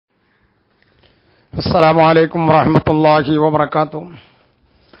السلام عليكم ورحمة الله وبركاته.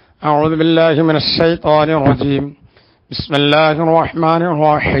 أعوذ بالله من الشيطان الرجيم. بسم الله الرحمن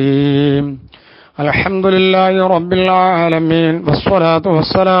الرحيم. الحمد لله رب العالمين، والصلاة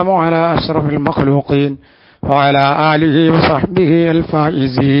والسلام على أشرف المخلوقين وعلى آله وصحبه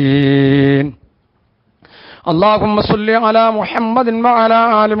الفائزين. اللهم صل على محمد وعلى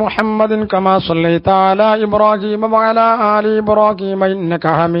آل محمد كما صليت على إبراهيم وعلى آل إبراهيم إنك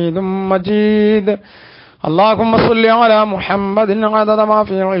حميد مجيد. اللهم صل على محمد عدد ما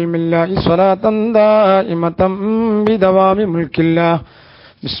في علم الله صلاة دائمة بدوام ملك الله.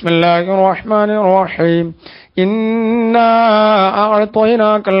 بسم الله الرحمن الرحيم. إنا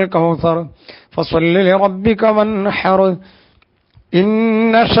أعطيناك الكوثر فصل لربك وانحر إن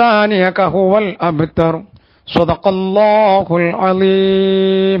شانئك هو الأبتر. സദഖല്ലാഹുൽ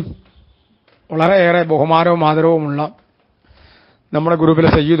അലീം. വളരെയേറെ ബഹുമാനവും ആദരവുമുള്ള നമ്മുടെ ഗ്രൂപ്പിലെ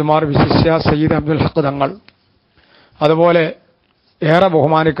സയ്യിദുമാർ, വിശിഷ്യ സയ്യിദ് അബ്ദുൽ ഹഖ് തങ്ങൾ, അതുപോലെ ഏറെ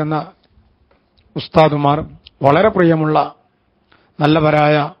ബഹുമാനിക്കുന്ന ഉസ്താദുമാർ, വളരെ പ്രിയമുള്ള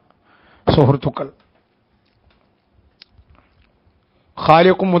നല്ലവരായ സുഹൃത്തുക്കൾ,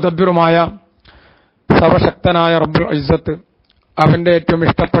 ഖാലിഖും മുദബ്ബിറുമായ സർവശക്തനായ റബ്ബുൽ ഇസ്സത്ത് അവന്റെ ഏറ്റവും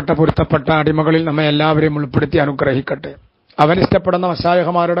ഇഷ്ടപ്പെട്ട പൊരുത്തപ്പെട്ട അടിമകളിൽ നമ്മെ എല്ലാവരെയും ഉൾപ്പെടുത്തി അനുഗ്രഹിക്കട്ടെ. അവൻ ഇഷ്ടപ്പെടുന്ന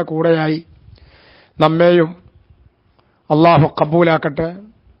മശായിഖുമാരുടെ കൂടെയായി നമ്മെയും അള്ളാഹു കബൂലാക്കട്ടെ.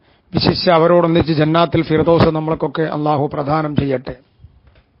 വിശിഷ്യ അവരോടൊന്നിച്ച് ജന്നാത്തിൽ ഫിർദൗസ് നമ്മൾക്കൊക്കെ അള്ളാഹു പ്രദാനം ചെയ്യട്ടെ.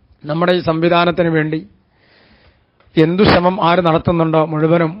 നമ്മുടെ ഈ സംവിധാനത്തിന് വേണ്ടി എന്തു ശ്രമം ആര് നടത്തുന്നുണ്ടോ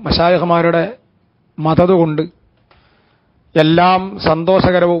മുഴുവനും മശായിഖുമാരുടെ മദദ് കൊണ്ട് എല്ലാം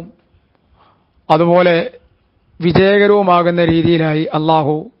സന്തോഷകരവും അതുപോലെ വിജയകരവുമാകുന്ന രീതിയിലായി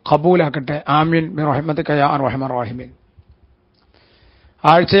അള്ളാഹു ഖബൂലാക്കട്ടെ. ആമീൻ ബിറഹ്മതിക യാ അർഹമർ റഹീമീൻ.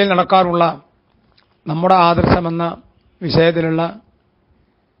 ആഴ്ചയിൽ നടക്കാറുള്ള നമ്മുടെ ആദർശമെന്ന വിഷയത്തിലുള്ള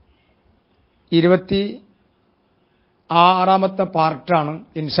 26ാമത്തെ പാർട്ടാണ്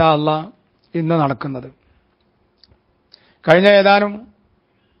ഇൻഷാ അല്ലാഹ് ഇന്ന് നടക്കുന്നത്. കഴിഞ്ഞ ഏതാനും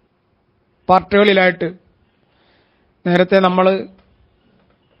പാർട്ടുകളിലായിട്ട് നേരത്തെ നമ്മൾ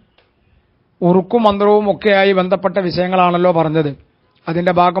ഉറുക്കും മന്ത്രവും ഒക്കെയായി ബന്ധപ്പെട്ട വിഷയങ്ങളാണല്ലോ പറഞ്ഞത്.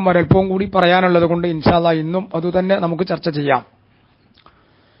 അതിന്റെ ഭാഗം ഒരൽപ്പവും കൂടി പറയാനുള്ളത് കൊണ്ട് ഇൻഷാ അല്ലാഹ് ഇന്നും അതുതന്നെ നമുക്ക് ചർച്ച ചെയ്യാം.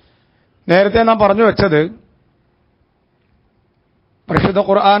 നേരത്തെ നാം പറഞ്ഞു വെച്ചത് പരിശുദ്ധ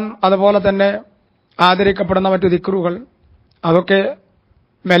ഖുർആൻ, അതുപോലെ തന്നെ ആദരിക്കപ്പെടുന്ന മറ്റു ദിക്റുകൾ, അതൊക്കെ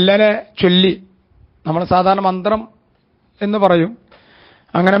മെല്ലനെ ചൊല്ലി, നമ്മൾ സാധാരണ മന്ത്രം എന്ന് പറയും,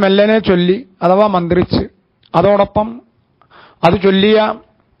 അങ്ങനെ മെല്ലനെ ചൊല്ലി അഥവാ മന്ത്രിച്ച്, അതോടൊപ്പം അത് ചൊല്ലിയ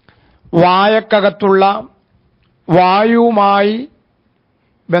വായക്കകത്തുള്ള വായുവുമായി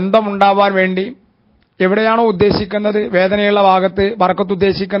ബന്ധമുണ്ടാവാൻ വേണ്ടി എവിടെയാണോ ഉദ്ദേശിക്കുന്നത്, വേദനയുള്ള ഭാഗത്ത്, ബറക്കത്ത്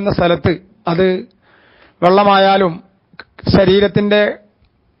ഉദ്ദേശിക്കുന്ന സ്ഥലത്ത്, അത് വെള്ളമായാലും ശരീരത്തിന്റെ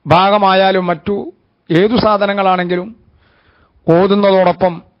ഭാഗമായാലും മറ്റു ഏതു സാധനങ്ങളാണെങ്കിലും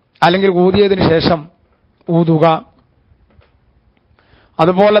ഊതുന്നതോടൊപ്പം അല്ലെങ്കിൽ ഊതിയതിനു ശേഷം ഊതുക.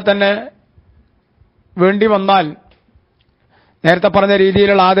 അതുപോലെ തന്നെ വേണ്ടി വന്നാൽ നേരത്തെ പറഞ്ഞ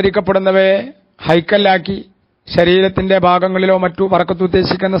രീതിയിലുള്ള ആദരിക്കപ്പെടുന്നവയെ ഹൈക്കല്ലാക്കി ശരീരത്തിന്റെ ഭാഗങ്ങളിലോ മറ്റു ബറക്കത്ത്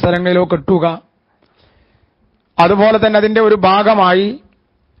ഉദ്ദേശിക്കുന്ന സ്ഥലങ്ങളിലോ കെട്ടുക. അതുപോലെ തന്നെ അതിന്റെ ഒരു ഭാഗമായി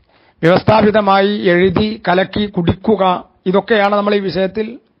വ്യവസ്ഥാപിതമായി എഴുതി കലക്കി കുടിക്കുക. ഇതൊക്കെയാണ് നമ്മൾ ഈ വിഷയത്തിൽ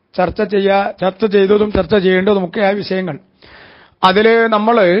ചർച്ച ചെയ്തതും ചർച്ച ചെയ്യേണ്ടതുമൊക്കെയായ വിഷയങ്ങൾ. അതിൽ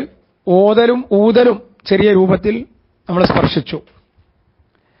നമ്മൾ ഓതലും ഊതലും ചെറിയ രൂപത്തിൽ നമ്മൾ സ്പർശിച്ചു,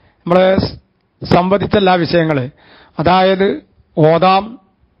 നമ്മൾ സംവദിച്ചല്ല വിഷയങ്ങൾ. അതായത് ഓതാം,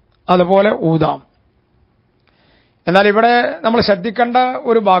 അതുപോലെ ഊതാം. എന്നാൽ ഇവിടെ നമ്മൾ ശ്രദ്ധിക്കേണ്ട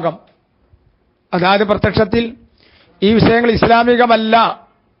ഒരു ഭാഗം, അതായത് പ്രത്യക്ഷത്തിൽ ഈ വിഷയങ്ങൾ ഇസ്ലാമികമല്ല,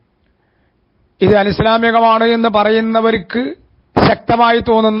 ഇത് അനിസ്ലാമികമാണ് എന്ന് പറയുന്നവർക്ക് ശക്തമായി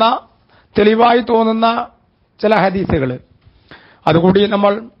തോന്നുന്ന, തെളിവായി തോന്നുന്ന ചില ഹദീസുകൾ അതുകൂടി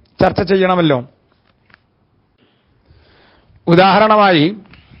നമ്മൾ ചർച്ച ചെയ്യണമല്ലോ. ഉദാഹരണമായി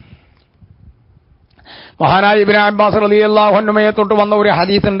മഹാനായ ഇബ്നു അബ്ബാസ് റളിയല്ലാഹു അൻഹുമയെ തൊട്ട് വന്ന ഒരു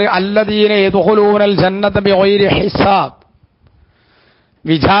ഹദീസുണ്ട്. അല്ലദീന യദ്ഖുലൂനൽ ജന്നത ബിഗൈരി ഹിസാബ്.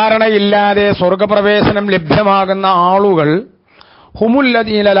 വിചാരണയില്ലാതെ സ്വർഗ്ഗപ്രവേശനം ലഭ്യമാകുന്ന ആളുകൾ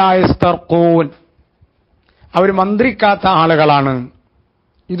ഹുമുല്ലദീന ലാ യസ്തർഖൂൻ. അവർ മന്ത്രിക്കാത്ത ആളുകളാണ്.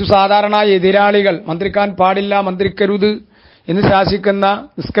 ഇത് സാധാരണ എതിരാളികൾ, മന്ത്രിക്കാൻ പാടില്ല, മന്ത്രിക്കരുത് എന്ന് ശാസിക്കുന്ന,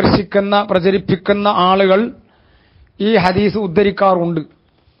 നിഷ്കർഷിക്കുന്ന, പ്രചരിപ്പിക്കുന്ന ആളുകൾ ഈ ഹദീസ് ഉദ്ധരിക്കാറുണ്ട്.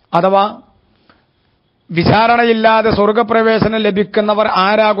 അഥവാ വിചാരണയില്ലാതെ സ്വർഗ്ഗപ്രവേശനം ലഭിക്കുന്നവർ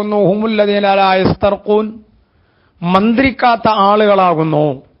ആരാകുന്നു? ഹുമുല്ലദീന ലാ യസ്തർഖൂൻ, മന്ത്രിക്കാത്ത ആളുകളാകുന്നു.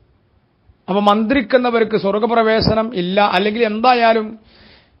 അപ്പൊ മന്ത്രിക്കുന്നവർക്ക് സ്വർഗ്ഗപ്രവേശനം ഇല്ല, അല്ലെങ്കിൽ എന്തായാലും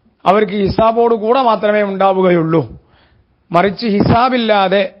അവർക്ക് ഹിസാബോട് കൂടെ മാത്രമേ ഉണ്ടാവുകയുള്ളൂ. മറിച്ച്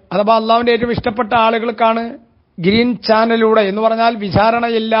ഹിസാബില്ലാതെ അഥവാ അള്ളാഹുവിന്റെ ഏറ്റവും ഇഷ്ടപ്പെട്ട ആളുകൾക്കാണ് ഗ്രീൻ ചാനലിലൂടെ എന്ന് പറഞ്ഞാൽ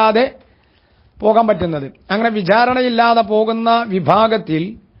വിചാരണയില്ലാതെ പോകാൻ പറ്റുന്നത്. അങ്ങനെ വിചാരണയില്ലാതെ പോകുന്ന വിഭാഗത്തിൽ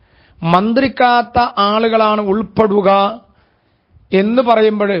മന്ത്രിക്കാത്ത ആളുകളാണ് ഉൾപ്പെടുക എന്ന്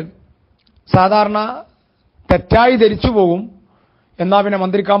പറയുമ്പോൾ സാധാരണ തെറ്റായി ധരിച്ചു പോകും. എന്നാ പിന്നെ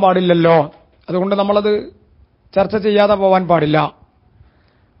മന്ത്രിക്കാൻ പാടില്ലല്ലോ, അതുകൊണ്ട് നമ്മളത് ചർച്ച ചെയ്യാതെ പോവാൻ പാടില്ല.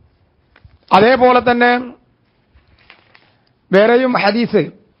 അതേപോലെ തന്നെ വേറെയും ഹദീസ്,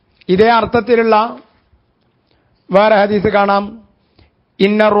 ഇതേ അർത്ഥത്തിലുള്ള വേറെ ഹദീസ് കാണാം.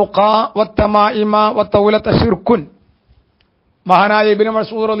 ഇന്ന റുഖാ വത്തമാഇമ വത്തൗലത ശിർക്കുൻ. മഹാനായ ഇബ്നു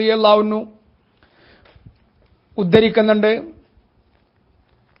മസ്ഊദ് റളിയല്ലാഹു അൻഹു ഉദ്ധരിക്കുന്നുണ്ട്.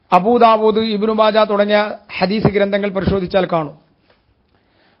 അബൂദാവൂദ്, ഇബ്നു മാജ തുടങ്ങിയ ഹദീസ് ഗ്രന്ഥങ്ങൾ പരിശോധിച്ചാൽ കാണും.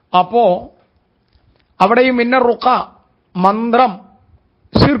 അപ്പോ അവിടെയും ഇന്ന റുഖ മന്ത്രം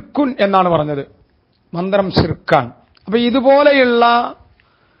ശിർക്കുൻ എന്നാണ് പറഞ്ഞത്. മന്ത്രം ശിർക്കാണ്. അപ്പൊ ഇതുപോലെയുള്ള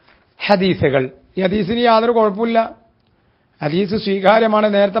ഹദീസുകൾ, ഈ ഹദീസിന് യാതൊരു കുഴപ്പമില്ല, ഹദീസ് സ്വീകാര്യമാണ്.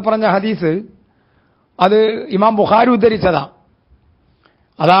 നേരത്തെ പറഞ്ഞ ഹദീസ് അത് ഇമാം ബുഖാരി ഉദ്ധരിച്ചതാ.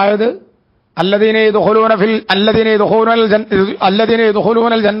 അതായത് الذين يدخلون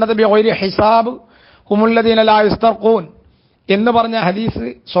الجنة بغير حساب هم الذين لا يسترقون എന്ന് പറഞ്ഞ ഹദീസ്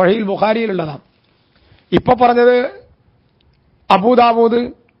സ്വഹീഹ് ബുഖാരിയിലുള്ളതാണ്. ഇപ്പൊ പറഞ്ഞത് അബൂദാവൂദ്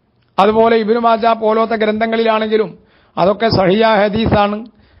അതുപോലെ ഇബ്നു മാജ പോലത്തെ ഗ്രന്ഥങ്ങളിലാണെങ്കിലും അതൊക്കെ സഹിയായ ഹദീസാണ്.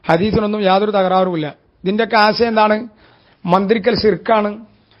 ഹദീസിനൊന്നും യാതൊരു തകരാറുമില്ല. ഇതിന്റെയൊക്കെ ആശയം എന്താണ്? മന്ത്രിക്കൽ ശിർക്കാണ്.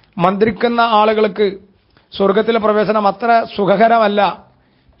 മന്ത്രിക്കുന്ന ആളുകൾക്ക് സ്വർഗത്തിലെ പ്രവേശനം അത്ര സുഖകരമല്ല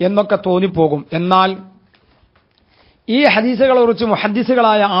എന്നൊക്കെ തോന്നിപ്പോകും. എന്നാൽ ഈ ഹദീസുകളെ കുറിച്ച്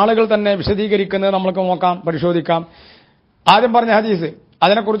മുഹദ്ദിസുകളായ ആളുകൾ തന്നെ വിശദീകരിക്കുന്നത് നമ്മൾക്ക് നോക്കാം, പരിശോധിക്കാം. ആദ്യം പറഞ്ഞ ഹദീസ്,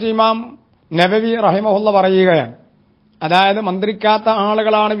 അതിനെക്കുറിച്ച് ഇമാം നബവി റഹിമഹുല്ല പറയുകയാണ്. അതായത് മന്ത്രിക്കാത്ത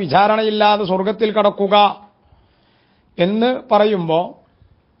ആളുകളാണ് വിചാരണയില്ലാതെ സ്വർഗത്തിൽ കടക്കുക എന്ന് പറയുമ്പോൾ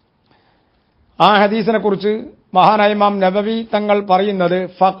ആ ഹദീസിനെ കുറിച്ച് മഹാനായ ഇമാം നബവി തങ്ങൾ പറയുന്നത്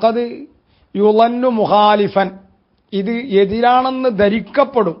ഫഖദ് യുളന്നു മുഖാലിഫൻ, ഇത് എതിരാണെന്ന്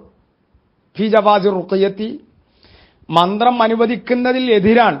ധരിക്കപ്പെടും. ഫി ജവാസി റുഖിയത്തി, മന്ത്രം അനുവദിക്കുന്നതിൽ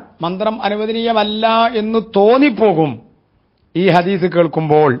എതിരാണ്, മന്ത്രം അനുവദനീയമല്ല എന്ന് തോന്നിപ്പോകും ഈ ഹദീസ്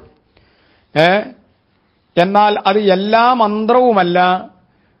കേൾക്കുമ്പോൾ. എന്നാൽ അത് എല്ലാ മന്ത്രവുമല്ല.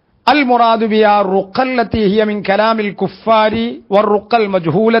 അൽ മുറാദു ബിഹാ റുഖല്ലത്തി ഹിയ മിൻ കലാമിൽ കുഫാരി വറുഖൽ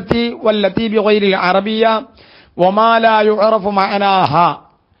മജ്ഹൂലത്തി വല്ലത്തി ബിഗൈരിൽ അറബിയ വമാ ലാ യുഅറഫു മഅനാഹാ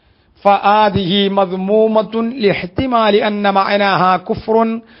ഫആദിഹി മദ്മൂമത്തുൻ ലിഹ്തിമാലി അന്ന മഅനാഹാ കുഫ്റുൻ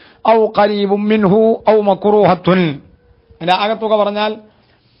ഔ ഖരീബുൻ മിൻഹു ഔ മക്റൂഹത്തുൻ. അതിന്റെ ആകത്തുക പറഞ്ഞാൽ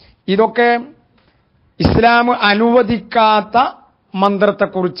ഇതൊക്കെ ഇസ്ലാം അനുവദിക്കാത്ത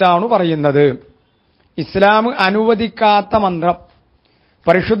മന്ത്രത്തെക്കുറിച്ചാണ് പറയുന്നത്. ഇസ്ലാം അനുവദിക്കാത്ത മന്ത്രം,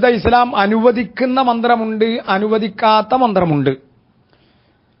 പരിശുദ്ധ ഇസ്ലാം അനുവദിക്കുന്ന മന്ത്രമുണ്ട്, അനുവദിക്കാത്ത മന്ത്രമുണ്ട്.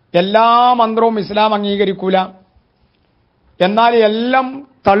 എല്ലാ മന്ത്രവും ഇസ്ലാം അംഗീകരിക്കൂല, എന്നാൽ എല്ലാം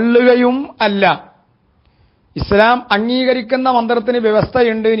തള്ളുകയും അല്ല. ഇസ്ലാം അംഗീകരിക്കുന്ന മന്ത്രത്തിന്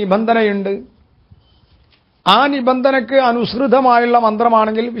വ്യവസ്ഥയുണ്ട്, നിബന്ധനയുണ്ട്. ആ നിബന്ധനയ്ക്ക് അനുസൃതമായുള്ള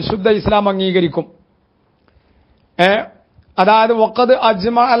മന്ത്രമാണെങ്കിൽ വിശുദ്ധ ഇസ്ലാം അംഗീകരിക്കും. അതായത് വഖദ്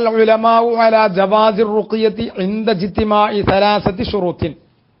അജ്മഅ അൽ ഉലമാഉ അലാ ജവാസിർ റുഖിയത്തി ഇൻദ ജിത്തിമാഇ സലാസത്തി ശുറൂത്തിൻ.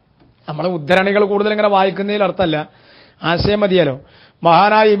 നമ്മൾ ഉദ്ധരണികൾ കൂടുതൽ ഇങ്ങനെ വായിക്കുന്നതിൽ അർത്ഥമല്ല, ആശയം മതിയല്ലോ.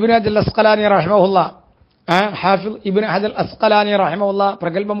 മഹാനായ ഇബ്നു ഹജർ അസ്ഖലാനി റഹിമഹുല്ല, ഹാഫിദ് ഇബ്നു ഹജർ അസ്ഖലാനി റഹിമഹുല്ല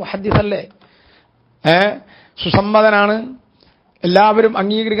പ്രഗൽഭ മുഹദ്ദിസല്ലേ, സുസമ്മതനാണ്, എല്ലാവരും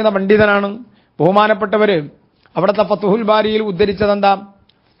അംഗീകരിക്കുന്ന പണ്ഡിതനാണ്. ബഹുമാനപ്പെട്ടവര് അവിടുത്തെ ഫത്ഹുൽ ബാരിയിൽ ഉദ്ധരിച്ചതെന്താ?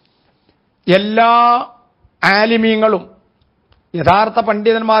 എല്ലാ ആലിമീങ്ങളും യഥാർത്ഥ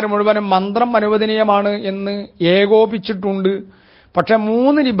പണ്ഡിതന്മാർ മുഴുവനും മന്ത്രം അനുവദനീയമാണ് എന്ന് ഏകോപിച്ചിട്ടുണ്ട്. പക്ഷെ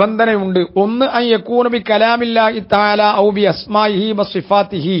 3 നിബന്ധനയുണ്ട്. ഒന്ന്, അൻ യകൂന ബി കലാമില്ലാഹി തആല ഔ ബി അസ്മാഇഹി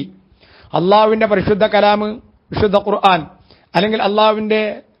വസിഫാതിഹി, അല്ലാഹുവിന്റെ പരിശുദ്ധ കലാം, വിശുദ്ധ ഖുർആൻ, അല്ലെങ്കിൽ അല്ലാഹുവിന്റെ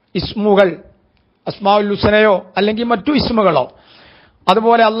ഇസ്മുകൾ, അസ്മാഉൽ ഹുസ്നയോ അല്ലെങ്കിൽ മറ്റു ഇസ്മുകളോ,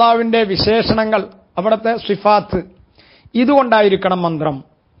 അതുപോലെ അല്ലാഹുവിന്റെ വിശേഷണങ്ങൾ, അവിടുത്തെ സിഫാത്ത്, ഇതുകൊണ്ടായിരിക്കണം മന്ത്രം.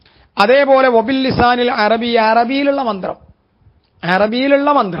 അതേപോലെ വബിൽ ലിസാനിൽ അറബി, അറബിയിലുള്ള മന്ത്രം, അറബിയിലുള്ള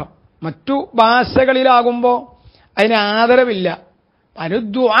മന്ത്രം. മറ്റു ഭാഷകളിലാകുമ്പോൾ അതിന് ആദരവില്ല, അതിന്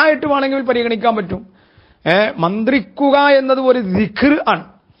ദുആയിട്ട് വേണമെങ്കിൽ പരിഗണിക്കാൻ പറ്റും. മന്ത്രിക്കുക എന്നത് ഒരു ദിക്ർ ആണ്,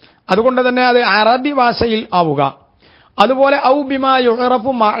 അതുകൊണ്ട് തന്നെ അത് അറബി ഭാഷയിൽ ആവുക. അതുപോലെ ഔ ബിമാ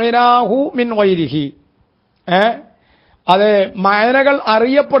യുഅറഫു മഅനാഹു മിൻ ഗൈരിഹി, അത് മഅനകൾ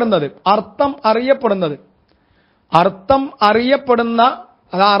അറിയപ്പെടുന്നത്, അർത്ഥം അറിയപ്പെടുന്നത്, അർത്ഥം അറിയപ്പെടുന്ന,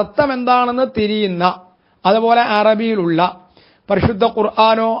 അത് അർത്ഥം എന്താണെന്ന് തിരിയുന്ന, അതുപോലെ അറബിയിലുള്ള പരിശുദ്ധ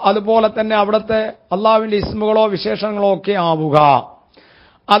ഖുർആനോ അതുപോലെ തന്നെ അവിടുത്തെ അള്ളാഹുവിന്റെ ഇസ്മുകളോ വിശേഷങ്ങളോ ഒക്കെ ആവുക.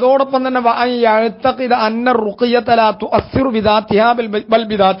 അതോടൊപ്പം തന്നെ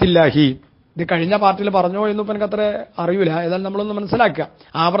ഇത് കഴിഞ്ഞ പാർട്ടിയിൽ പറഞ്ഞോ എന്നിപ്പോ എനിക്ക് അത്ര അറിയില്ല. ഏതായാലും നമ്മളൊന്ന് മനസ്സിലാക്കുക.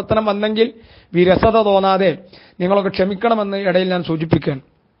 ആവർത്തനം വന്നെങ്കിൽ വിരസത തോന്നാതെ നിങ്ങളൊക്കെ ക്ഷമിക്കണമെന്ന് ഇടയിൽ ഞാൻ സൂചിപ്പിക്കുകയാണ്.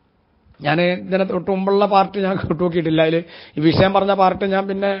 ഞാൻ ഇതിനെ തൊട്ട് മുമ്പുള്ള പാർട്ടി ഞാൻ കേട്ടുനോക്കിയിട്ടില്ല. അതിൽ ഈ വിഷയം പറഞ്ഞ പാർട്ടി ഞാൻ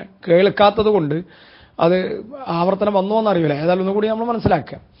പിന്നെ കേൾക്കാത്തത് കൊണ്ട് അത് ആവർത്തനം വന്നോ എന്നറിയില്ല. ഏതായാലും ഒന്നുകൂടി നമ്മൾ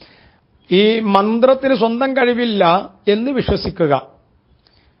മനസ്സിലാക്കുക. ഈ മന്ത്രത്തിന് സ്വന്തം കഴിവില്ല എന്ന് വിശ്വസിക്കുക.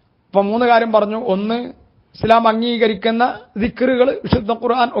 ഇപ്പൊ 3 കാര്യം പറഞ്ഞു. 1, ഇസ്ലാം അംഗീകരിക്കുന്ന ദിക്റുകൾ വിശുദ്ധ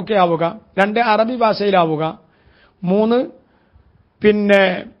ഖുർആൻ ഒക്കെ ആവുക. 2, അറബി ഭാഷയിലാവുക. 3, പിന്നെ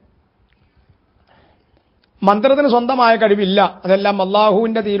മന്ത്രത്തിന് സ്വന്തമായ കഴിവില്ല, അതെല്ലാം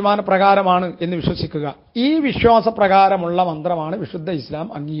അള്ളാഹുവിന്റെ തീരുമാനപ്രകാരമാണ് എന്ന് വിശ്വസിക്കുക. ഈ വിശ്വാസപ്രകാരമുള്ള മന്ത്രമാണ് വിശുദ്ധ ഇസ്ലാം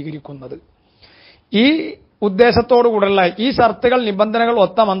അംഗീകരിക്കുന്നത്. ഈ ഉദ്ദേശത്തോടുകൂടെയുള്ള ഈ ഷർത്തുകൾ നിബന്ധനകൾ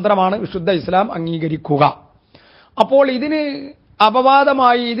ഒത്ത മന്ത്രമാണ് വിശുദ്ധ ഇസ്ലാം അംഗീകരിക്കുക. അപ്പോൾ ഇതിന്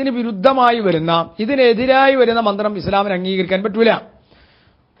അപവാദമായി, ഇതിന് വിരുദ്ധമായി വരുന്ന, ഇതിനെതിരായി വരുന്ന മന്ത്രം ഇസ്ലാമിന് അംഗീകരിക്കാൻ പറ്റൂല.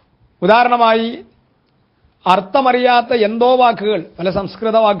 ഉദാഹരണമായി അർത്ഥമറിയാത്ത എന്തോ വാക്കുകൾ, പല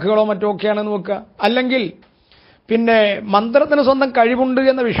സംസ്കൃത വാക്കുകളോ മറ്റോ ഒക്കെയാണെന്ന് നോക്കുക. അല്ലെങ്കിൽ പിന്നെ മന്ത്രത്തിന് സ്വന്തം കഴിവുണ്ട്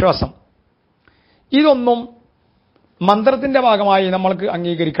എന്ന വിശ്വാസം, ഇതൊന്നും മന്ത്രത്തിന്റെ ഭാഗമായി നമ്മൾക്ക്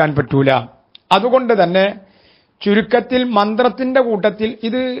അംഗീകരിക്കാൻ പറ്റൂല. അതുകൊണ്ട് തന്നെ ചുരുക്കത്തിൽ മന്ത്രത്തിന്റെ കൂട്ടത്തിൽ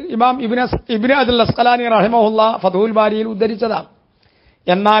ഇത് ഇമാം ഇബ്നു അസ്ഖലാനി റഹിമഹുല്ലാ ഫതുൽ ബാരിയിൽ ഉദ്ധരിച്ചതാണ്.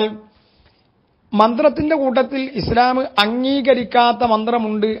 എന്നാൽ മന്ത്രത്തിന്റെ കൂട്ടത്തിൽ ഇസ്ലാം അംഗീകരിക്കാത്ത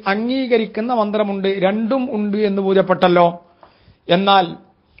മന്ത്രമുണ്ട്, അംഗീകരിക്കുന്ന മന്ത്രമുണ്ട്, രണ്ടും ഉണ്ട് എന്ന് ബോധ്യപ്പെട്ടല്ലോ. എന്നാൽ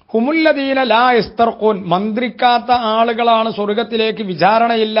ഹുമുല്ലദീന ലാ യസ്തർഖൂൻ, മന്ത്രിക്കാത്ത ആളുകളാണ് സ്വർഗത്തിലേക്ക്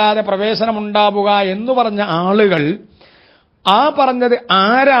വിചാരണയില്ലാതെ പ്രവേശനമുണ്ടാവുക എന്ന് പറഞ്ഞ ആളുകൾ, ആ പറഞ്ഞത്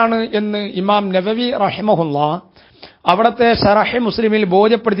ആരാണ് എന്ന് ഇമാം നവവി റഹിമഹുല്ലാ അവിടത്തെ ശറഹ് മുസ്ലിമിൽ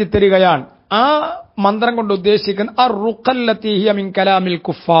ബോധ്യപ്പെടുത്തി തരികയാണ്. ആ മന്ത്രം കൊണ്ട് ഉദ്ദേശിക്കുന്ന അർറുഖല്ലത്തി ഹിയ മിൻ കലാമിൽ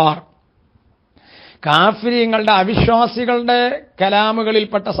കുഫാർ, കാഫിരീങ്ങളുടെ അവിശ്വാസികളുടെ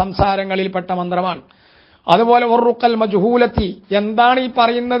കലാമുകളിൽപ്പെട്ട സംസാരങ്ങളിൽപ്പെട്ട മന്ത്രമാണ്. അതുപോലെ വറുഖൽ മജ്ഹൂലത്തി, എന്താണ് ഈ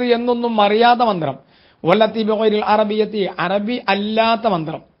പറയുന്നത് എന്നൊന്നും അറിയാത്ത മന്ത്രം. വല്ലത്തി ബിഗൈരിൽ അറബിയത്തി, അറബി അല്ലാത്ത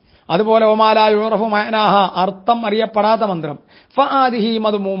മന്ത്രം. അതുപോലെ ഒമാലാ യുറഫു മഅനാഹ, അർത്ഥം അറിയപ്പെടാത്ത മന്ത്രം. ഫആദിഹി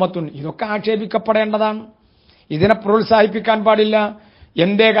മദ്മൂമത്തുൻ, ഇതൊക്കെ ആക്ഷേപിക്കപ്പെടേണ്ടതാണ്. ഇതിനെ പ്രോത്സാഹിപ്പിക്കാൻ പാടില്ല.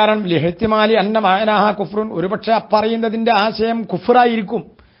 എന്തേ കാരണം? ലിഹ്തിമാലി അന്ന മഅനാഹ കുഫ്റുൻ, ഒരുപക്ഷെ പറയുന്നതിന്റെ ആശയം കുഫ്റായിരിക്കും,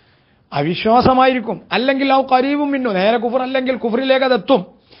 അവിശ്വാസമായിരിക്കും. അല്ലെങ്കിൽ ഔ ഖരീബും മിന്നു, നേരെ കുഫർ അല്ലെങ്കിൽ കുഫറിലേക്ക് അതെത്തും.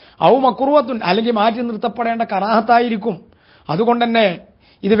 ഔ മക്റൂഹത്തുൻ, അല്ലെങ്കിൽ മാറ്റി നിർത്തപ്പെടേണ്ട കറാഹത്തായിരിക്കും. അതുകൊണ്ട് തന്നെ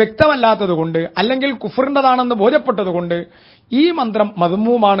ഇത് വ്യക്തമല്ലാത്തതുകൊണ്ട്, അല്ലെങ്കിൽ കുഫറിൻ്റെതാണെന്ന് ബോധ്യപ്പെട്ടതുകൊണ്ട് ഈ മന്ത്രം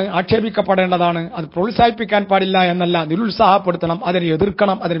മദ്മൂമാണ്, ആക്ഷേപിക്കപ്പെടേണ്ടതാണ്. അത് പ്രോത്സാഹിപ്പിക്കാൻ പാടില്ല എന്നല്ല, നിരുത്സാഹപ്പെടുത്തണം, അതിനെ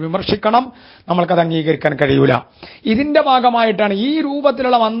എതിർക്കണം, അതിനെ വിമർശിക്കണം. നമ്മൾക്കത് അംഗീകരിക്കാൻ കഴിയൂല. ഇതിന്റെ ഭാഗമായിട്ടാണ് ഈ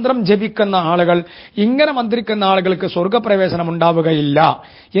രൂപത്തിലുള്ള മന്ത്രം ജപിക്കുന്ന ആളുകൾ, ഇങ്ങനെ മന്ത്രിക്കുന്ന ആളുകൾക്ക് സ്വർഗപ്രവേശനം ഉണ്ടാവുകയില്ല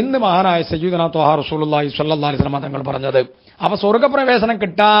എന്ന് മഹാനായ സയ്യിദുനാ ത്വാഹ റസൂലുള്ളാഹി സ്വല്ലല്ലാഹു അലൈഹി വസല്ലം തങ്ങൾ പറഞ്ഞത്. അപ്പൊ സ്വർഗപ്രവേശനം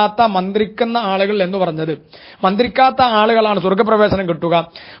കിട്ടാത്ത മന്ത്രിക്കുന്ന ആളുകൾ എന്ന് പറഞ്ഞത്, മന്ത്രിക്കാത്ത ആളുകളാണ് സ്വർഗപ്രവേശനം കിട്ടുക,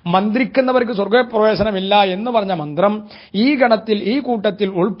 മന്ത്രിക്കുന്നവർക്ക് സ്വർഗപ്രവേശനമില്ല എന്ന് പറഞ്ഞ മന്ത്രം ഈ ഗണത്തിൽ, ഈ കൂട്ടത്തിൽ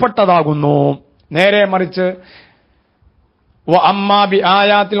ഉൾപ്പെട്ടതാകുന്നു. നേരെ മറിച്ച് വഅമ്മാ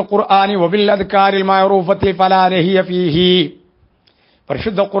ബിആയാത്തിൽ ഖുർആനി വബിൽ അദ്കാരിൽ മഅറൂഫത്തി ഫലാ നഹിയ ഫീഹി,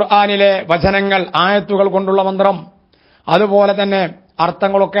 പരിശുദ്ധ ഖുർആനിലെ വചനങ്ങൾ, ആയത്തുകൾ കൊണ്ടുള്ള മന്ത്രം, അതുപോലെ തന്നെ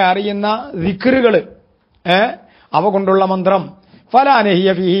അർത്ഥങ്ങളൊക്കെ അറിയുന്ന ദിക്റുകൾ, അവ കൊണ്ടുള്ള മന്ത്രം, ഫലാ നഹിയ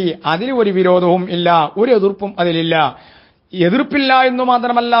ഫീഹി, അതിൽ ഒരു വിരോധവും ഇല്ല, ഒരു എതിർപ്പും അതിലില്ല. എതിർപ്പില്ല എന്ന്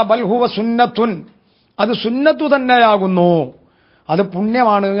മാത്രമല്ല, ബൽ ഹുവ സുന്നത്തുൻ, അത് സുന്നത്തു തന്നെയാകുന്നു, അത്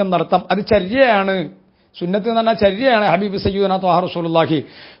പുണ്യമാണ് എന്നർത്ഥം, അത് ചര്യയാണ്. സുന്നത്ത് എന്ന് പറഞ്ഞാൽ ചര്യയാണ്. ഹബീബ് സയ്യിദുനാ ത്വാഹ റസൂലുള്ളാഹി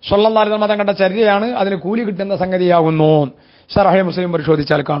സ്വല്ലല്ലാഹു അലൈഹി വസല്ലം കണ്ട ചര്യയാണ്, അതിന് കൂലി കിട്ടുന്ന സംഗതിയാകുന്നു. ശറഹ് മുസ്ലിം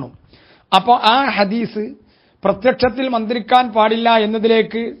പരിശോധിച്ചാൽ കാണും. അപ്പോൾ ആ ഹദീസ് പ്രത്യക്ഷത്തിൽ മന്ത്രിക്കാൻ പാടില്ല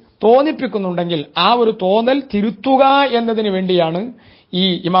എന്നതിലേക്ക് തോന്നിപ്പിക്കുന്നുണ്ടെങ്കിൽ ആ ഒരു തോന്നൽ തിരുത്തുക എന്നതിന് വേണ്ടിയാണ് ഈ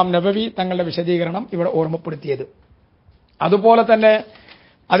ഇമാം നബവി തങ്ങളുടെ വിശദീകരണം ഇവിടെ ഓർമ്മപ്പെടുത്തിയത്. അതുപോലെ തന്നെ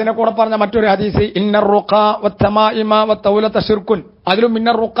അതിനെ കൂടെ പറഞ്ഞ മറ്റൊരു ഹദീസ്, ഇന്നർ റുഖ വത്തമാഇമ വത്തൗലത ശിർക്കുൻ, അതിലും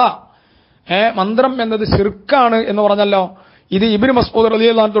ഇന്നർ റുഖ, മന്ത്രം എന്നത് ശിർക്കാണ് എന്ന് പറഞ്ഞല്ലോ. ഇത് ഇബ്നു മസ്ഊദ്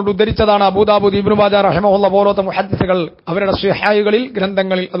റളിയല്ലാഹു അൻഹു ഉദ്ധരിച്ചതാണ്. അബൂദാവൂദ്, ഇബ്നു മാജ റഹിമഹുള്ള പോലത്തെ മുഹദ്ദിസുകൾ അവരുടെ സ്വഹീഹുകളിൽ,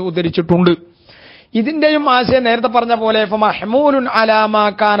 ഗ്രന്ഥങ്ങളിൽ അത് ഉദ്ധരിച്ചിട്ടുണ്ട്. ഇതിന്റെയും ആശയം നേരത്തെ പറഞ്ഞ പോലെ ഫമഹ്മൂലുൻ അലാ മാ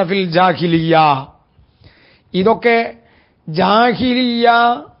കാന ഫിൽ ജാഹിലിയ്യ, ഇതൊക്കെ ജാഹിലിയ്യ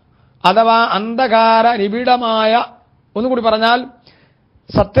അഥവാ അന്ധകാര നിബിഡമായ, ഒന്നുകൂടി പറഞ്ഞാൽ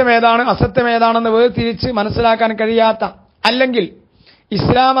സത്യമേതാണ് അസത്യമേതാണെന്ന് വേർതിരിച്ച് മനസ്സിലാക്കാൻ കഴിയാത്ത, അല്ലെങ്കിൽ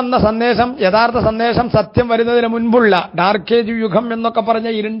ഇസ്ലാം എന്ന സന്ദേശം, യഥാർത്ഥ സന്ദേശം സത്യം വരുന്നതിന് മുൻപുള്ള ഡാർക്ക് ഏജ് യുഗം എന്നൊക്കെ പറഞ്ഞ,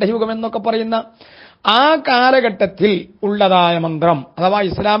 ഇരുണ്ട യുഗം എന്നൊക്കെ പറയുന്ന ആ കാലഘട്ടത്തിൽ ഉള്ളതായ മന്ത്രം, അഥവാ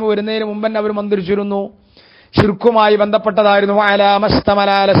ഇസ്ലാം വരുന്നതിന് മുമ്പ് തന്നെ അവർ മന്ത്രിച്ചിരുന്നു. ഷിർക്കുമായി ബന്ധപ്പെട്ടതായിരുന്നു. അലാ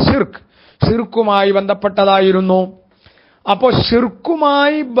മസ്തമലാല ഷിർക്ക്, ഷിർക്കുമായി ബന്ധപ്പെട്ടതായിരുന്നു. അപ്പോൾ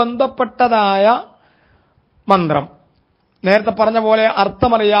ഷിർക്കുമായി ബന്ധപ്പെട്ടതായ മന്ത്രം, നേരത്തെ പറഞ്ഞ പോലെ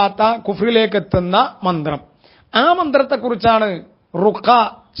അർത്ഥമറിയാത്ത കുഫ്രിലേക്ക് എത്തുന്ന മന്ത്രം, ആ മന്ത്രത്തെക്കുറിച്ചാണ് റുഖ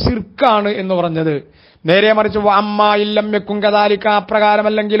ഷിർക്കാണ് എന്ന് പറഞ്ഞത്. നേരെ മറിച്ച് അമ്മ ഇല്ലം വെക്കും കദാലിക്ക,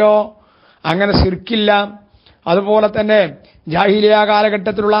 അപ്രകാരമല്ലെങ്കിലോ അങ്ങനെ ഷിർക്കില്ല. അതുപോലെ തന്നെ ജാഹിലിയ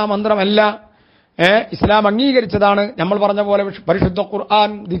കാലഘട്ടത്തിലുള്ള ആ മന്ത്രമല്ല, ഇസ്ലാം അംഗീകരിച്ചതാണ്. നമ്മൾ പറഞ്ഞ പോലെ പരിശുദ്ധ ഖുർആൻ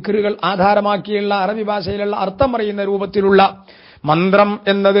ദിക്റുകൾ ആധാരമാക്കിയുള്ള അറബി ഭാഷയിലുള്ള അർത്ഥം പറയുന്ന രൂപത്തിലുള്ള മന്ത്രം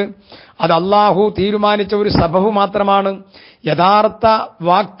എന്നത് അത് അള്ളാഹു തീരുമാനിച്ച ഒരു സബബ് മാത്രമാണ്. യഥാർത്ഥ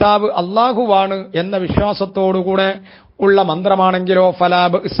വാക്താവ് അള്ളാഹുവാണ് എന്ന വിശ്വാസത്തോടുകൂടെ ഉള്ള മന്ത്രമാണെങ്കിലോ ഫലാ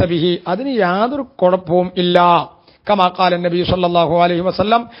ബഅ്സ ബിഹി, അതിന് യാതൊരു കുഴപ്പവും ഇല്ല. കമാ ഖാല നബി സല്ലല്ലാഹു അലൈഹി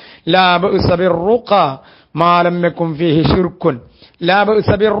വസല്ലം ലാ ബഅ്സ ബിർറുഖ മാ ലം യകുൻ ഫീഹി ശിർക്കുൻ, ലാ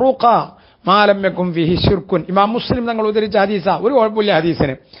ബഅ്സ ബിർറുഖ മാ ലം യകുൻ ഫീഹി ശിർക്കുൻ. ഇമാം മുസ്ലിം തങ്ങൾ ഉദ്ധരിച്ച ഹദീസാ, ഒരു കുഴപ്പമില്ല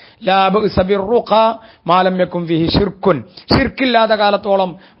ഹദീസിന്. ലാ ബഅ്സ ബിർറുഖ മാ ലം യകുൻ ഫീഹി ശിർക്കുൻ, ശിർക്കില്ലാത്ത കാലത്തോളം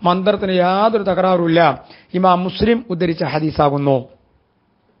മന്ത്രത്തിന് യാതൊരു തകരാറുമില്ല. ഇമാം മുസ്ലിം ഉദ്ധരിച്ച ഹദീസാകുന്നു.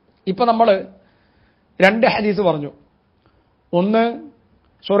 ഇപ്പൊ നമ്മൾ രണ്ട് ഹദീസ് പറഞ്ഞു. ഒന്ന്,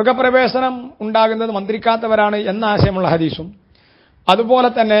 സ്വർഗപ്രവേശനം ഉണ്ടാകുന്നത് മന്ത്രിക്കാത്തവരാണ് എന്ന ആശയമുള്ള ഹദീസും, അതുപോലെ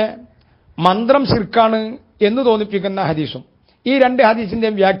തന്നെ മന്ത്രം ശിർക്കാണ് എന്ന് തോന്നിപ്പിക്കുന്ന ഹദീസും. ഈ രണ്ട്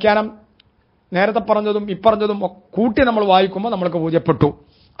ഹദീസിന്റെയും വ്യാഖ്യാനം നേരത്തെ പറഞ്ഞതും ഇപ്പറഞ്ഞതും കൂട്ടി നമ്മൾ വായിക്കുമ്പോൾ നമ്മൾക്ക് ബോധ്യപ്പെട്ടു.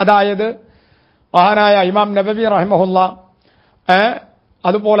 അതായത് മഹാനായ ഇമാം നബവി റഹിമഹുല്ല,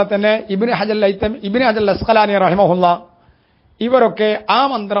 അതുപോലെ തന്നെ ഇബ്നു ഹജർ അസ്ഖലാനി റഹിമഹുല്ല, ഇവരൊക്കെ ആ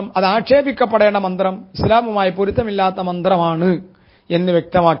മന്ത്രം അത് ആക്ഷേപിക്കപ്പെടേണ്ട മന്ത്രം, ഇസ്ലാമുമായി പൊരുത്തമില്ലാത്ത മന്ത്രമാണ് എന്ന്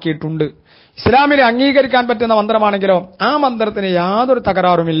വ്യക്തമാക്കിയിട്ടുണ്ട്. ഇസ്ലാമിൽ അംഗീകരിക്കാൻ പറ്റുന്ന മന്ത്രമാണെങ്കിലോ ആ മന്ത്രത്തിന് യാതൊരു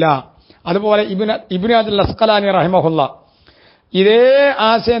തകരാറുമില്ല. അതുപോലെ ഇബ്നു ഹജർ അസ്ഖലാനി റഹിമഹുല്ല ഇതേ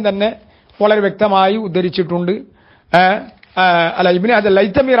ആശയം തന്നെ വളരെ വ്യക്തമായി ഉദ്ധരിച്ചിട്ടുണ്ട്. ഇബ്നു ഹജർ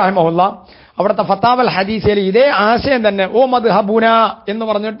ലൈതമി റഹിമഹുല്ല അവിടുത്തെ ഫതാവൽ ഹദീസിൽ ഇതേ ആശയം തന്നെ ഓ മദ്ഹബുന എന്ന്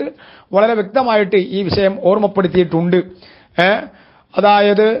പറഞ്ഞിട്ട് വളരെ വ്യക്തമായിട്ട് ഈ വിഷയം ഓർമ്മപ്പെടുത്തിയിട്ടുണ്ട്.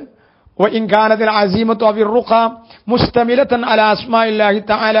 അതായത് وإن كانت العزيمة أو الرقى مشتملة على أسماء الله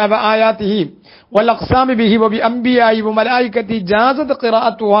تعالى وآياته والأقسام به وبأنبيائه وملائكته جازت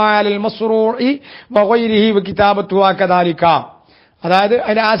قراءتها على المشروع وغيره وكتابتها كذلك. അതായത്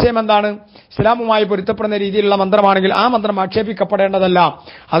അതിന്റെ ആശയം എന്താണ്? ഇസ്ലാമുമായി പൊരുത്തപ്പെടുന്ന രീതിയിലുള്ള മന്ത്രമാണെങ്കിൽ ആ മന്ത്രം ആക്ഷേപിക്കപ്പെടേണ്ടതല്ല,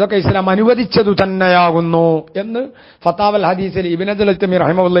 അതൊക്കെ ഇസ്ലാം അനുവദിച്ചതു തന്നെയാകുന്നു എന്ന് ഫതാവൽ ഹദീസിൽ ഇബ്നു ഹജർ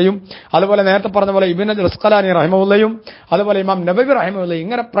റഹിമഹുല്ലയും അതുപോലെ നേരത്തെ പറഞ്ഞ പോലെ ഇബ്നു ഹജർ അസ്ഖലാനി റഹിമഹുല്ലയും അതുപോലെ ഇമാം നബവി റഹിമഹുല്ലയും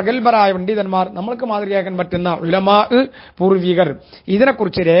ഇങ്ങനെ പ്രഗത്ഭരായ പണ്ഡിതന്മാർ, നമ്മൾക്ക് മാതൃകയാക്കാൻ പറ്റുന്ന ഉലമാ പൂർവികർ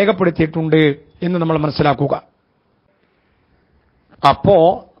ഇതിനെക്കുറിച്ച് രേഖപ്പെടുത്തിയിട്ടുണ്ട് എന്ന് നമ്മൾ മനസ്സിലാക്കുക. അപ്പോ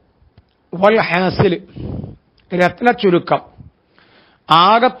വൽ ഹാസിൽ, രത്ന ചുരുക്കം,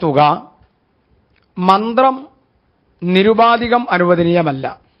 ആകത്തുക, മന്ത്രം നിരുപാധികം അനുവദനീയമല്ല.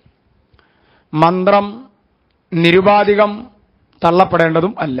 മന്ത്രം നിരുപാധികം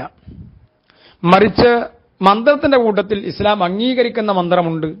തള്ളപ്പെടേണ്ടതും അല്ല. മറിച്ച് മന്ത്രത്തിന്റെ കൂട്ടത്തിൽ ഇസ്ലാം അംഗീകരിക്കുന്ന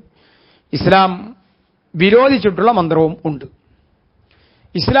മന്ത്രമുണ്ട്, ഇസ്ലാം വിരോധിച്ചിട്ടുള്ള മന്ത്രവും ഉണ്ട്.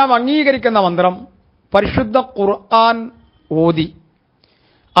 ഇസ്ലാം അംഗീകരിക്കുന്ന മന്ത്രം പരിശുദ്ധ ഖുർആൻ ഓതി,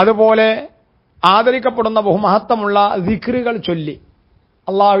 അതുപോലെ ആദരിക്കപ്പെടുന്ന ബഹുമഹത്വമുള്ള ദിക്റുകൾ ചൊല്ലി,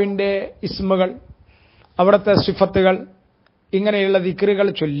 അള്ളാഹുവിന്റെ ഇസ്മുകൾ, അവിടുത്തെ സിഫത്തുകൾ, ഇങ്ങനെയുള്ള ദിക്റുകൾ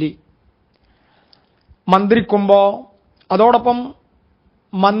ചൊല്ലി മന്ത്രിക്കുമ്പോൾ അതോടൊപ്പം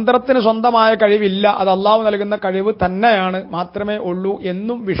മന്ത്രത്തിന് സ്വന്തമായ കഴിവില്ല, അത് അള്ളാഹു നൽകുന്ന കഴിവ് തന്നെയാണ്, മാത്രമേ ഉള്ളൂ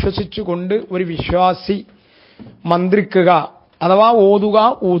എന്നും വിശ്വസിച്ചുകൊണ്ട് ഒരു വിശ്വാസി മന്ത്രിക്കുക അഥവാ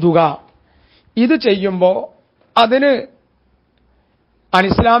ഓതുക. ഇത് ചെയ്യുമ്പോൾ അതിന്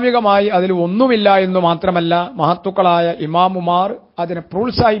അനിസ്ലാമികമായി അതിൽ ഒന്നുമില്ല എന്ന് മാത്രമല്ല, മഹത്തുക്കളായ ഇമാമുമാർ അതിനെ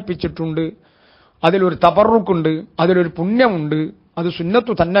പ്രോത്സാഹിപ്പിച്ചിട്ടുണ്ട്. അതിലൊരു തബറുക്കുണ്ട്, അതിലൊരു പുണ്യമുണ്ട്, അത്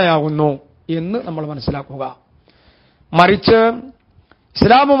സുന്നത്തു തന്നെയാകുന്നു എന്ന് നമ്മൾ മനസ്സിലാക്കുക. മറിച്ച്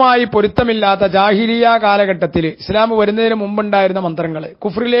ഇസ്ലാമുമായി പൊരുത്തമില്ലാത്ത ജാഹിലിയ കാലഘട്ടത്തിൽ ഇസ്ലാം വരുന്നതിന് മുമ്പുണ്ടായിരുന്ന മന്ത്രങ്ങൾ,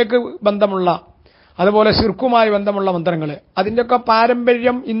 കുഫ്രിലേക്ക് ബന്ധമുള്ള അതുപോലെ ശിർക്കുമായി ബന്ധമുള്ള മന്ത്രങ്ങൾ, അതിൻ്റെയൊക്കെ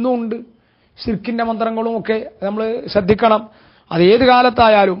പാരമ്പര്യം ഇന്നും ഉണ്ട്. ശിർക്കിന്റെ മന്ത്രങ്ങളും ഒക്കെ നമ്മൾ ശ്രദ്ധിക്കണം. അത് ഏത്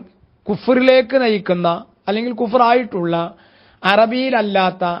കാലത്തായാലും കുഫറിലേക്ക് നയിക്കുന്ന അല്ലെങ്കിൽ കുഫറായിട്ടുള്ള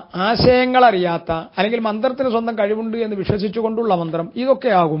അറബിയിലല്ലാത്ത, ആശയങ്ങൾ അറിയാത്ത, അല്ലെങ്കിൽ മന്ത്രത്തിന് സ്വന്തം കഴിവുണ്ട് എന്ന് വിശ്വസിച്ചുകൊണ്ടുള്ള മന്ത്രം, ഇതൊക്കെ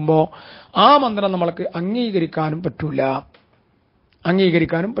ആകുമ്പോൾ ആ മന്ത്രം നമ്മൾക്ക് അംഗീകരിക്കാനും പറ്റൂല.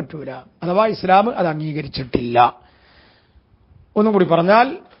 അഥവാ ഇസ്ലാം അത് അംഗീകരിച്ചിട്ടില്ല. ഒന്നും കൂടി പറഞ്ഞാൽ,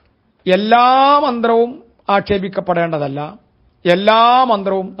 എല്ലാ മന്ത്രവും ആക്ഷേപിക്കപ്പെടേണ്ടതല്ല, എല്ലാ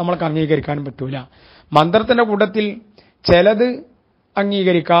മന്ത്രവും നമ്മൾക്ക് അംഗീകരിക്കാനും പറ്റൂല. മന്ത്രത്തിന്റെ കൂട്ടത്തിൽ ചിലത്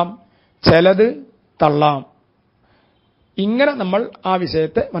അംഗീകരിക്കാം, ചിലത് തള്ളാം. ഇങ്ങനെ നമ്മൾ ആ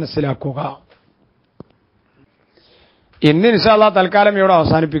വിഷയത്തെ മനസ്സിലാക്കുക. ഇന്ന് ഇൻഷാ അല്ലാഹ് തൽക്കാലം ഇവിടെ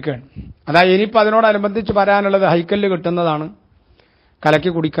അവസാനിപ്പിക്കുകയാണ്. അതായത് ഇനിയിപ്പോൾ അതിനോടനുബന്ധിച്ച് പറയാനുള്ളത് ഹൈക്കല്ല് കിട്ടുന്നതാണ്, കലക്കി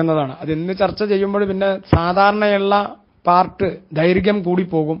കുടിക്കുന്നതാണ്. അത് ഇന്ന് ചർച്ച ചെയ്യുമ്പോൾ പിന്നെ സാധാരണയുള്ള പാർട്ട് ദൈർഘ്യം കൂടി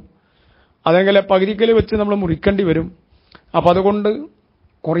പോകും, അതെങ്കിൽ പകുതിക്കൽ വെച്ച് നമ്മൾ മുറിക്കേണ്ടി വരും. അപ്പം അതുകൊണ്ട്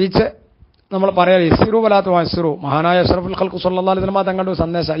കുറച്ച് നമ്മൾ പറയാം, യസ്സിറു വലാത്ത് വാസിറു. മഹാനായ അഷ്റഫുൽ ഖൽഖ് സ്വല്ലല്ലാഹു അലൈഹി വസല്ലം തങ്ങളുടെ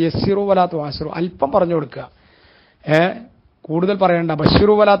സന്ദേശം യസ്സിറു വലാത്ത് വാസിറു. അല്പം പറഞ്ഞു കൊടുക്കുക, കൂടുതൽ പറയണ്ട.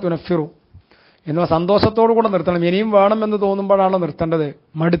 ബശ്ശിറു വലാത്ത് തുനഫിറു എന്നിവ സന്തോഷത്തോടു കൂടെ നിർത്തണം. ഇനിയും വേണമെന്ന് തോന്നുമ്പോഴാണ് നിർത്തേണ്ടത്.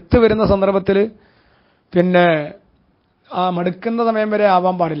 മടുത്ത് വരുന്ന സന്ദർഭത്തിൽ പിന്നെ ആ മടുക്കുന്ന സമയം വരെ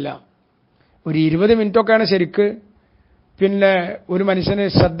ആവാൻ പാടില്ല. ഒരു 20 മിനിറ്റൊക്കെയാണ് ശരിക്ക് പിന്നെ ഒരു മനുഷ്യന്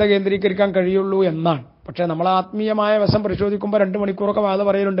ശ്രദ്ധ കേന്ദ്രീകരിക്കാൻ കഴിയുള്ളൂ എന്നാണ്. പക്ഷേ നമ്മൾ ആത്മീയമായ വശം പരിശോധിക്കുമ്പോൾ 2 മണിക്കൂറൊക്കെ വാദ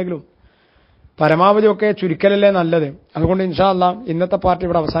പറയലുണ്ടെങ്കിലും പരമാവധിയൊക്കെ ചുരുക്കലല്ലേ നല്ലത്. അതുകൊണ്ട് ഇൻഷാ അല്ലാഹ് ഇന്നത്തെ പാർട്ടി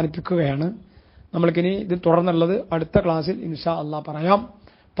ഇവിടെ അവസാനിപ്പിക്കുകയാണ്. നമ്മൾക്കിനി ഇത് തുടർന്നുള്ളത് അടുത്ത ക്ലാസ്സിൽ ഇൻഷാ അല്ലാഹ് പറയാം.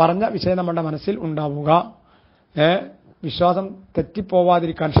 പറഞ്ഞ വിഷയം നമ്മുടെ മനസ്സിൽ ഉണ്ടാവുക, വിശ്വാസം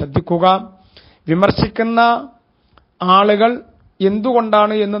തെറ്റിപ്പോവാതിരിക്കാൻ ശ്രദ്ധിക്കുക. വിമർശിക്കുന്ന ആളുകൾ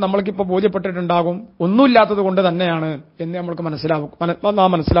എന്തുകൊണ്ടാണ് എന്ന് നമ്മൾക്കിപ്പോൾ ബോധ്യപ്പെട്ടിട്ടുണ്ടാകും. ഒന്നുമില്ലാത്തത് കൊണ്ട് തന്നെയാണ് എന്ന് നമ്മൾക്ക്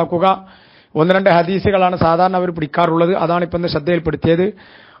മനസ്സിലാക്കുക. 1-2 ഹദീസുകളാണ് സാധാരണ അവർ പിടിക്കാറുള്ളത്. അതാണ് ഇപ്പം ശ്രദ്ധയിൽപ്പെടുത്തിയത്.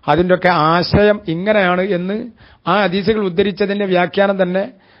 അതിൻ്റെയൊക്കെ ആശയം ഇങ്ങനെയാണ് എന്ന് ആ ഹദീസുകൾ ഉദ്ധരിച്ചതിൻ്റെ വ്യാഖ്യാനം തന്നെ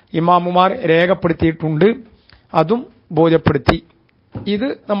ഇമാമുമാർ രേഖപ്പെടുത്തിയിട്ടുണ്ട്. അതും ബോധ്യപ്പെടുത്തി. ഇത്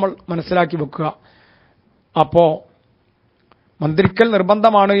നമ്മൾ മനസ്സിലാക്കി വെക്കുക. അപ്പോൾ മന്ത്രിക്കൽ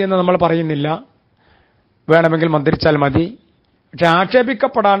നിർബന്ധമാണ് എന്ന് നമ്മൾ പറയുന്നില്ല, വേണമെങ്കിൽ മന്ത്രിച്ചാൽ മതി. പക്ഷെ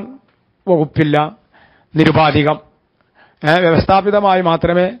ആക്ഷേപിക്കപ്പെടാൻ വകുപ്പില്ല, നിരുപാധികം. വ്യവസ്ഥാപിതമായി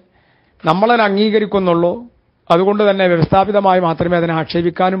മാത്രമേ നമ്മളതിനെ അംഗീകരിക്കുന്നുള്ളൂ. അതുകൊണ്ട് തന്നെ വ്യവസ്ഥാപിതമായി മാത്രമേ അതിനെ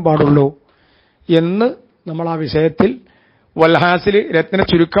ആക്ഷേപിക്കാനും പാടുള്ളൂ എന്ന് നമ്മൾ ആ വിഷയത്തിൽ വൽഹാസിൽ രത്ന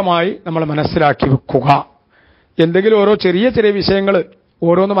ചുരുക്കമായി നമ്മൾ മനസ്സിലാക്കി വെക്കുക. എന്തെങ്കിലും ഓരോ ചെറിയ ചെറിയ വിഷയങ്ങൾ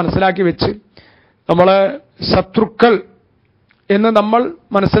ഓരോന്ന് മനസ്സിലാക്കി വെച്ച് നമ്മളെ ശത്രുക്കൾ എന്ന് നമ്മൾ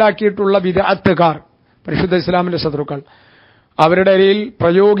മനസ്സിലാക്കിയിട്ടുള്ള ബിദ്അത്തുകാർ, പരിശുദ്ധ ഇസ്ലാമിന്റെ ശത്രുക്കൾ, അവരുടെ ഇടയിൽ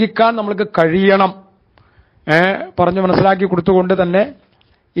പ്രയോഗിക്കാൻ നമ്മൾക്ക് കഴിയണം. പറഞ്ഞു മനസ്സിലാക്കി കൊടുത്തുകൊണ്ട് തന്നെ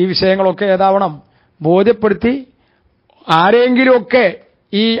ഈ വിഷയങ്ങളൊക്കെ ഏതാവണം ബോധ്യപ്പെടുത്തി ആരെങ്കിലുമൊക്കെ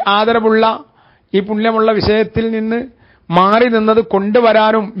ഈ ആദരവുള്ള ഈ പുണ്യമുള്ള വിഷയത്തിൽ നിന്ന് മാറി നിന്നത്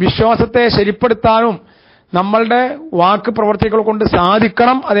കൊണ്ടുവരാനും വിശ്വാസത്തെ ശരിപ്പെടുത്താനും നമ്മളുടെ വാക്ക് പ്രവർത്തികൾ കൊണ്ട്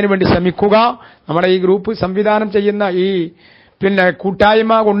സാധിക്കണം. അതിനുവേണ്ടി ശ്രമിക്കുക. നമ്മുടെ ഈ ഗ്രൂപ്പ് സംവിധാനം ചെയ്യുന്ന ഈ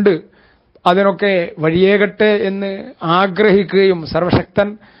കൂട്ടായ്മ കൊണ്ട് അതിനൊക്കെ വഴിയേകട്ടെ എന്ന് ആഗ്രഹിക്കുകയും സർവശക്തൻ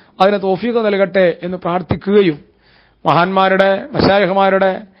അതിന് തൗഫീഖ് നൽകട്ടെ എന്ന് പ്രാർത്ഥിക്കുകയും മഹാന്മാരുടെ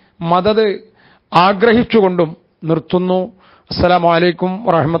മശായിഖുമാരുടെ മദദ് ആഗ്രഹിച്ചുകൊണ്ടും നിർത്തുന്നു. അസ്സലാമു അലൈക്കും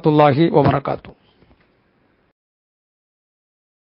വറഹ്മത്തുള്ളാഹി വബറകാതുഹു.